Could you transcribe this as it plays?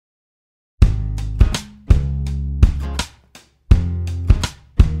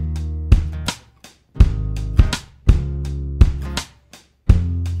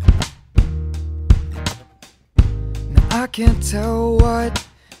can't tell what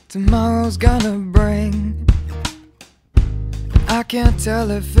tomorrow's gonna bring. I can't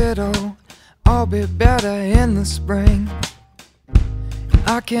tell if it'll all be better in the spring.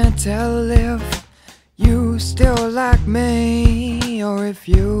 I can't tell if you still like me or if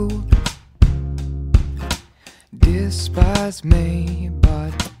you despise me.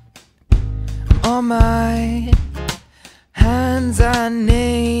 But I'm on my hands and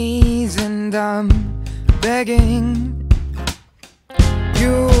knees and I'm begging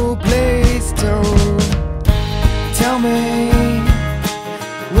you please to tell me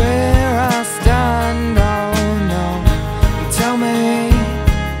where I stand. Oh no, tell me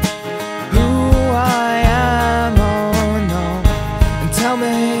who I am. Oh no, and tell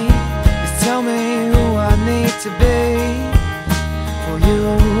me, just tell me who I need to be for you,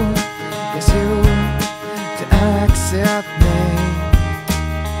 yes you, to accept me.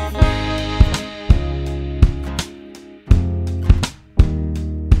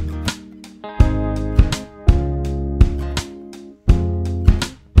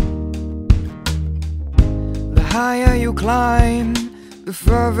 The higher you climb, the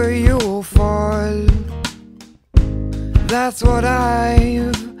further you will fall. That's what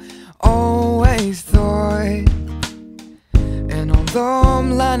I've always thought. And although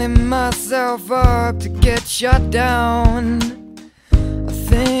I'm lining myself up to get shut down, I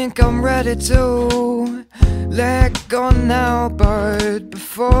think I'm ready to let go now. But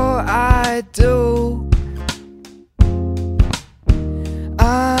before I do,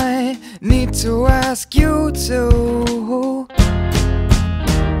 I need to ask you to